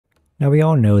Now we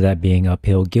all know that being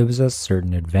uphill gives us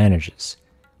certain advantages,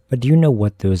 but do you know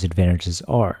what those advantages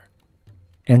are?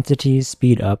 Entities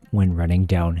speed up when running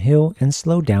downhill and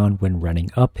slow down when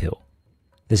running uphill.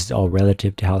 This is all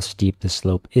relative to how steep the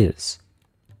slope is.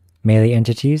 Melee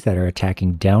entities that are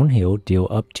attacking downhill deal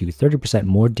up to 30%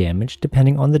 more damage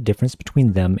depending on the difference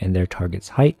between them and their target's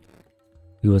height.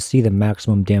 We will see the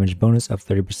maximum damage bonus of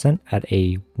 30% at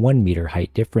a 1 meter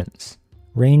height difference.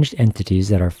 Ranged entities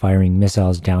that are firing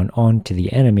missiles down onto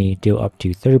the enemy deal up to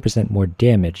 30% more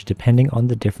damage depending on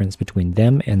the difference between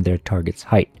them and their target's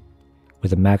height,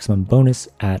 with a maximum bonus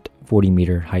at 40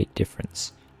 meter height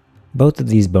difference. Both of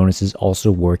these bonuses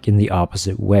also work in the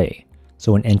opposite way,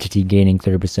 so an entity gaining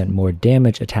 30% more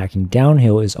damage attacking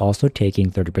downhill is also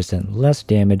taking 30% less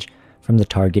damage from the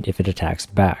target if it attacks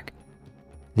back.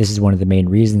 This is one of the main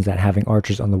reasons that having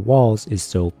archers on the walls is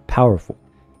so powerful,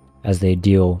 as they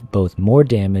deal both more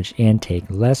damage and take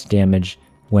less damage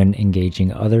when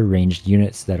engaging other ranged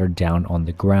units that are down on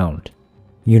the ground.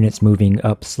 Units moving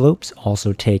up slopes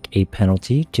also take a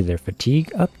penalty to their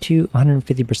fatigue, up to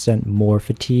 150% more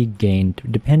fatigue gained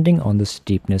depending on the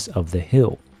steepness of the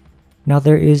hill. Now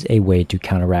there is a way to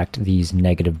counteract these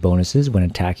negative bonuses when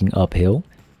attacking uphill.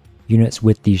 Units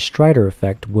with the Strider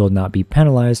effect will not be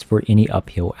penalized for any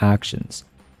uphill actions.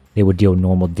 They will deal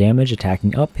normal damage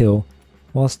attacking uphill,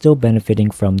 while still benefiting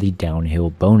from the downhill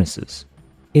bonuses.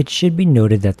 It should be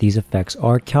noted that these effects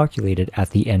are calculated at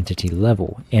the entity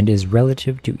level and is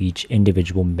relative to each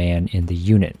individual man in the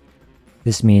unit.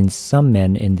 This means some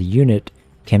men in the unit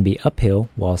can be uphill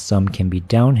while some can be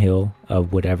downhill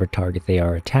of whatever target they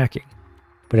are attacking.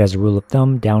 But as a rule of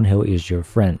thumb, downhill is your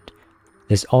friend.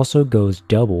 This also goes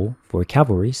double for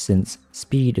cavalry since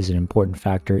speed is an important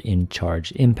factor in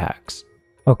charge impacts.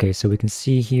 Okay, so we can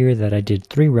see here that I did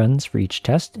 3 runs for each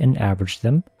test and averaged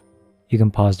them. You can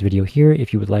pause the video here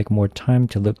if you would like more time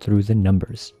to look through the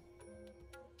numbers.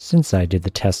 Since I did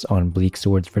the tests on bleak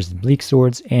swords versus bleak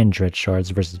swords and dread shards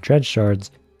versus dread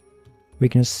shards, we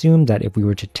can assume that if we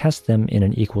were to test them in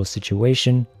an equal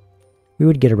situation, we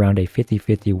would get around a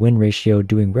 50-50 win ratio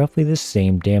doing roughly the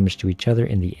same damage to each other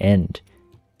in the end.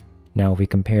 Now if we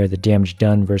compare the damage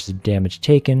done versus damage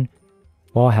taken,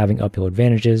 while having uphill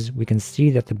advantages, we can see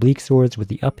that the bleak swords with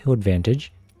the uphill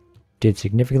advantage did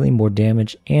significantly more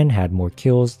damage and had more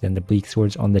kills than the bleak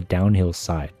swords on the downhill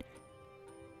side.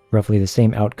 Roughly the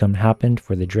same outcome happened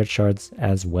for the dread shards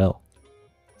as well.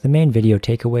 The main video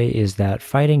takeaway is that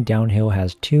fighting downhill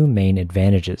has 2 main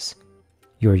advantages.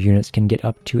 Your units can get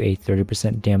up to a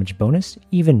 30% damage bonus,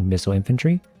 even missile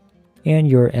infantry, and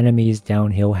your enemies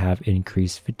downhill have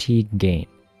increased fatigue gain.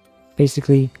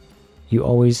 Basically, you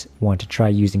always want to try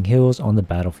using hills on the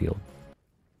battlefield.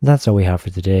 That's all we have for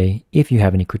today. If you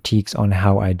have any critiques on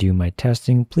how I do my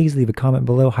testing, please leave a comment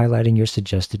below highlighting your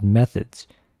suggested methods.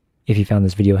 If you found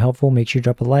this video helpful, make sure to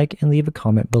drop a like and leave a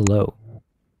comment below.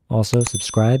 Also,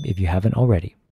 subscribe if you haven't already.